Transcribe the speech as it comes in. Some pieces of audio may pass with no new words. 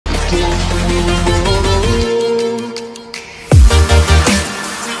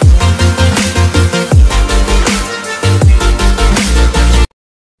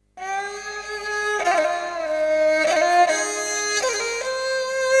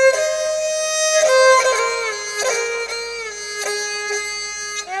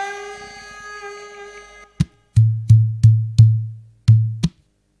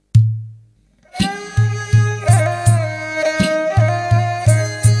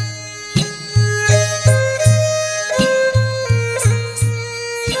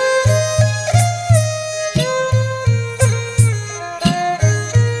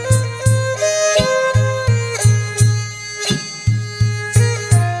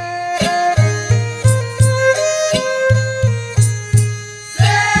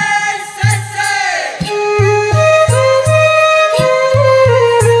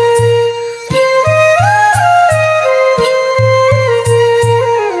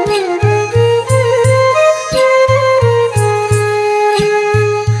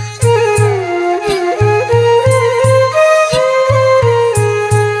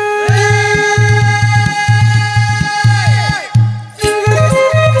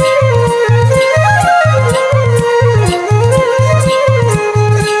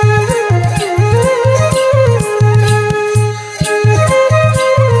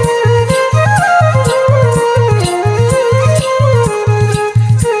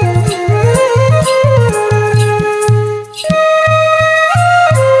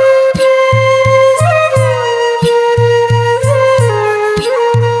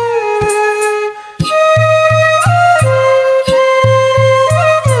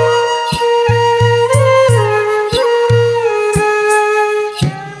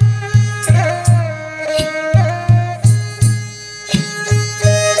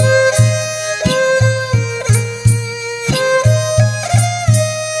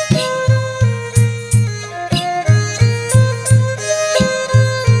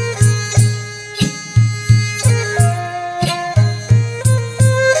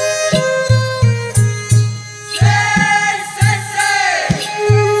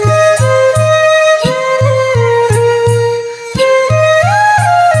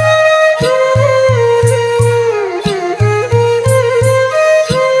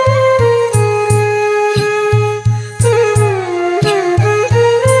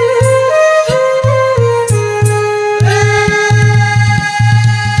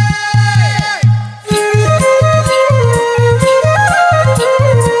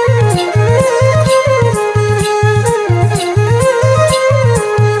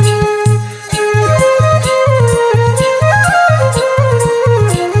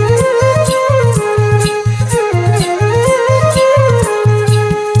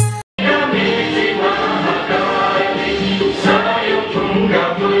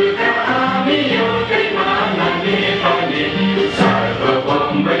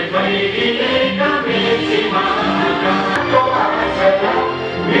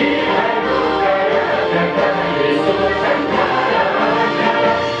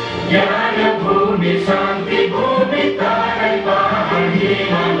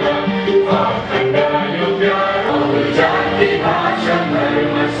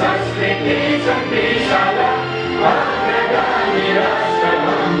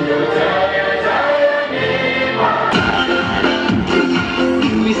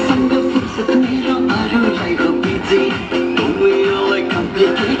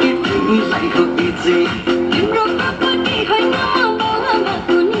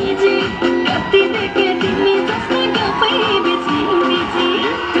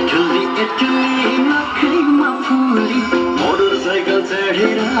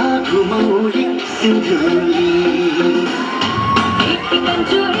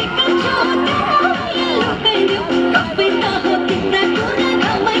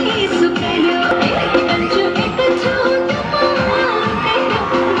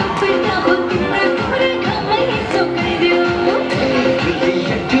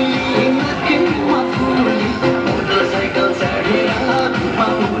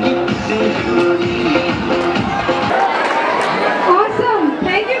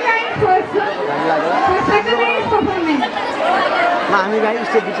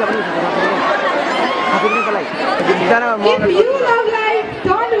If you love life,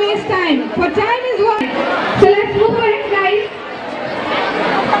 don't waste time. For time is one. So let's move ahead, guys.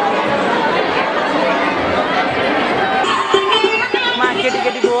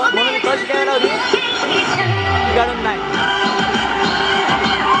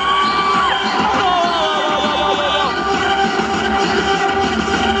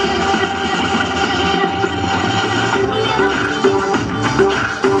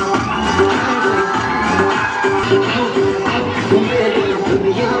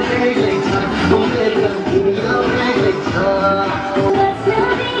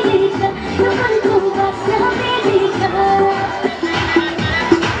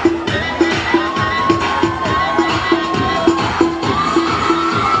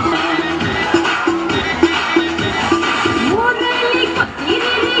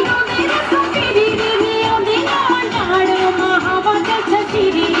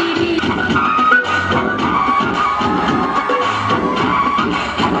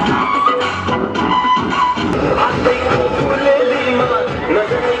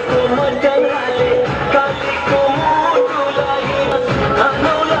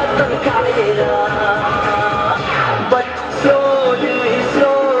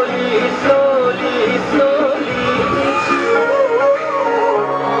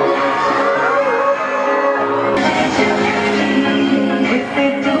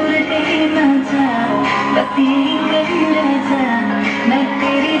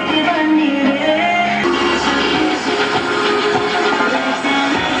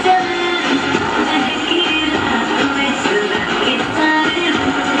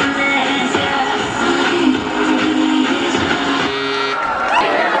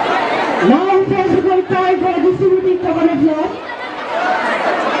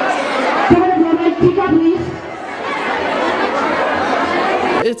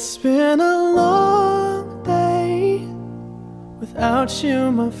 It's been a long day without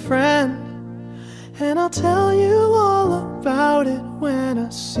you, my friend, and I'll tell you all about it when I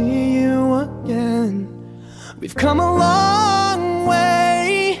see you again. We've come a long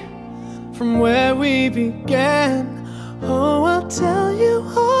way from where we began. Oh, I'll tell you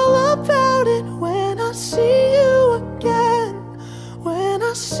all about it when I see you again. When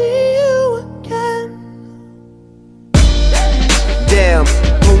I see you again. Damn,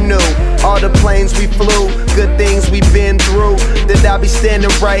 who knew? All the planes we flew, good things we've been through, that I'll be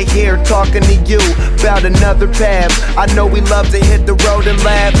standing right here talking to you about another path. I know we love to hit the road and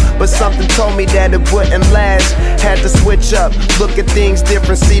laugh, but something told me that it wouldn't last. Had to switch up, look at things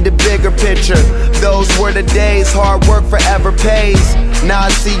different, see the bigger picture. Those were the days, hard work forever pays. Now I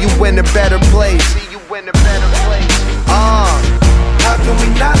see you in a better place. How can we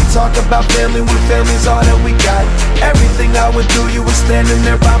not talk about family when family's all that we got? Everything I would do, you were standing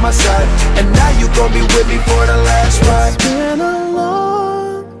there by my side, and now you gon' be with me for the last ride. It's been a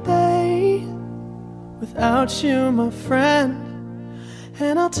long day without you, my friend,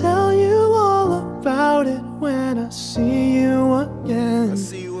 and I'll tell you all about it when I see you again.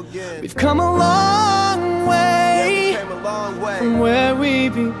 We've come a long way, from where we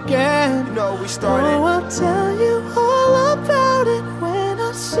began. You know we started. Oh, I'll tell you all about it when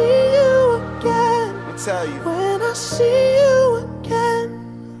I see you again. I'll tell you. When I see you again.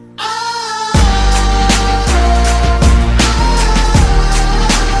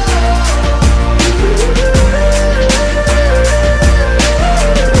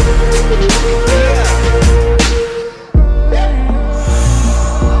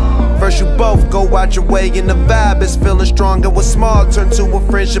 First you both go out your way and the vibe is feeling strong. And what's small turn to a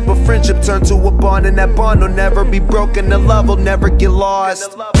friendship turn to a bond, and that bond will never be broken. The love will never get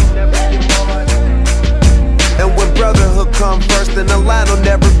lost. And when brotherhood come first, then the line will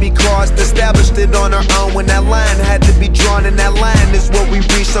never be crossed. Established it on our own when that line had to be drawn, and that line is what we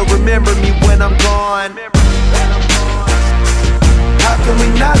reach. So remember me when I'm gone. How can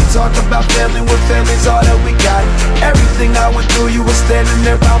we not talk about family when family's all that we got? Everything I went through, you were standing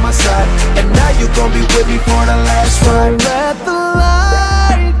there by my side, and now you gon' be with me for the last ride. Let the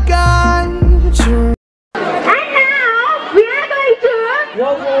light guide you. And now we are going to.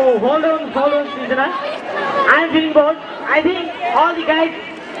 Whoa, hold on, Sujana. I'm feeling bored. I think all the guys,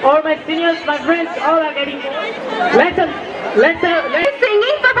 all my seniors, my friends, all are getting bored. Let's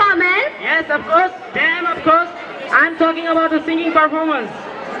Singing performance. Yes, of course. Damn, of course. I'm talking about a singing performance.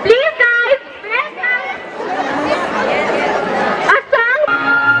 Please guys, let's have a song.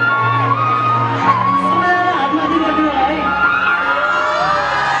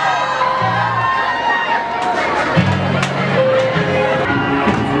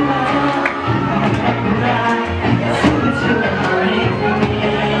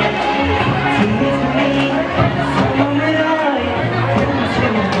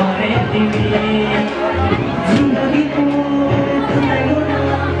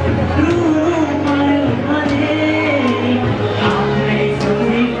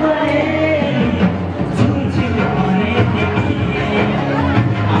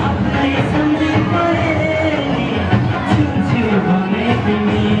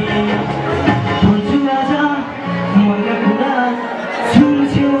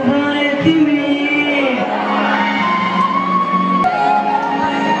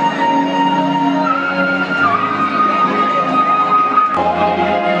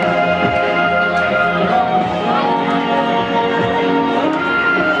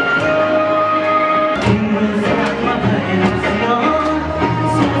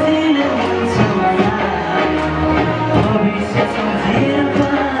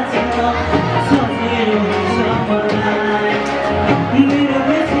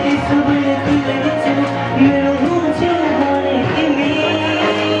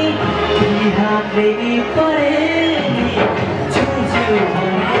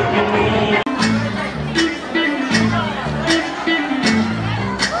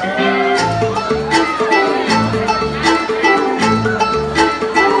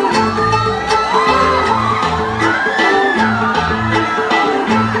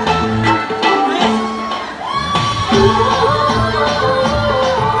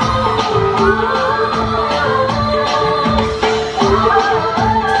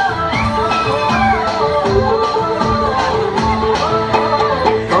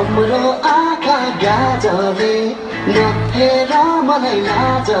 नै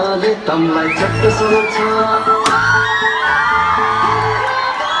लाजले तमलाई चट्ट सुनाउँछ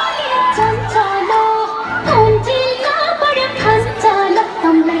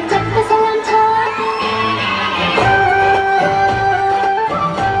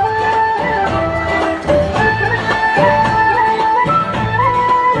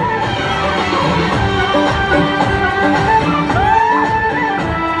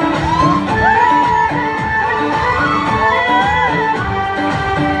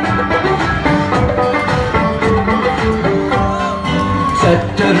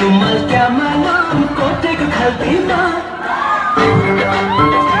रुमाल क्या मालूम कोटेको खल्तीमा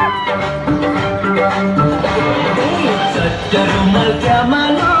चट्ट रुमाल क्या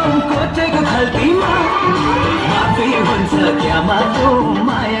मालूम कोटेको खल्तीमा माफी हुन्छ क्या मालूम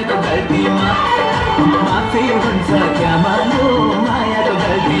मायाको गल्तीमा माफी हुन्छ क्या मालूम मायाको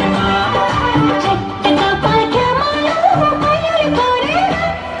गल्तीमा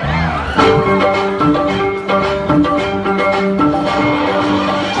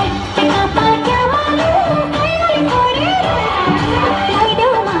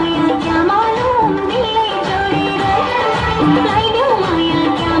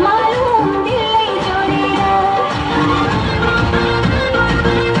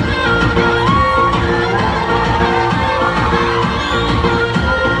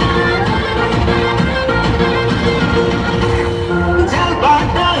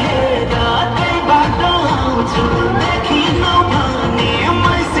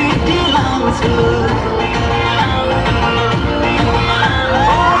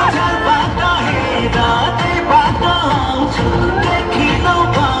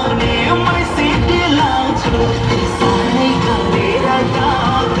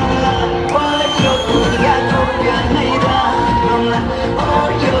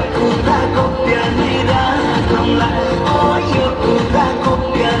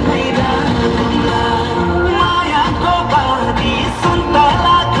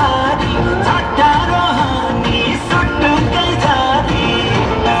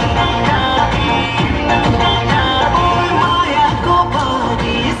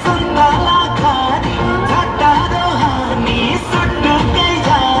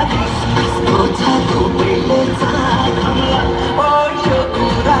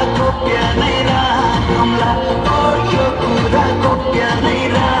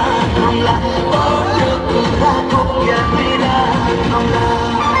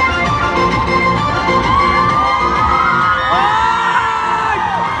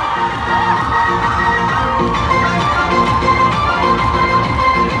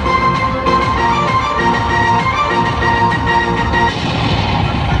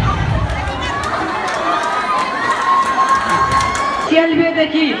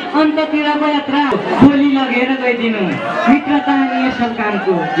LBAदेखि अन्ततिरको यात्रा झोली लगेर गइदिनु मित्रता अनि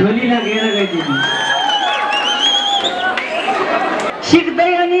सरकारको झोली लगेर गइदिनु सिक्दै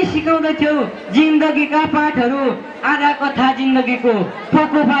अनि सिकाउँदैथ्यौ जिन्दगीका पाठहरू आधा कथा जिन्दगीको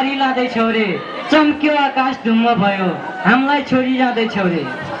फोको पारी लाँदैछौ रे चम्क्यो आकाश धुम्म भयो हामीलाई छोडी जाँदैछौ रे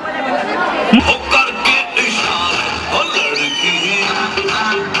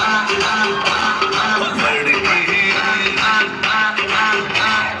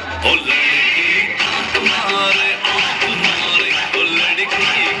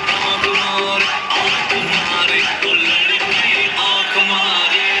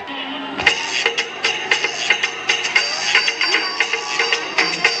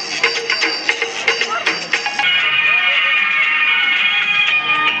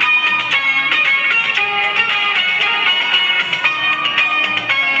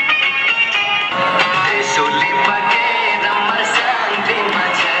Solima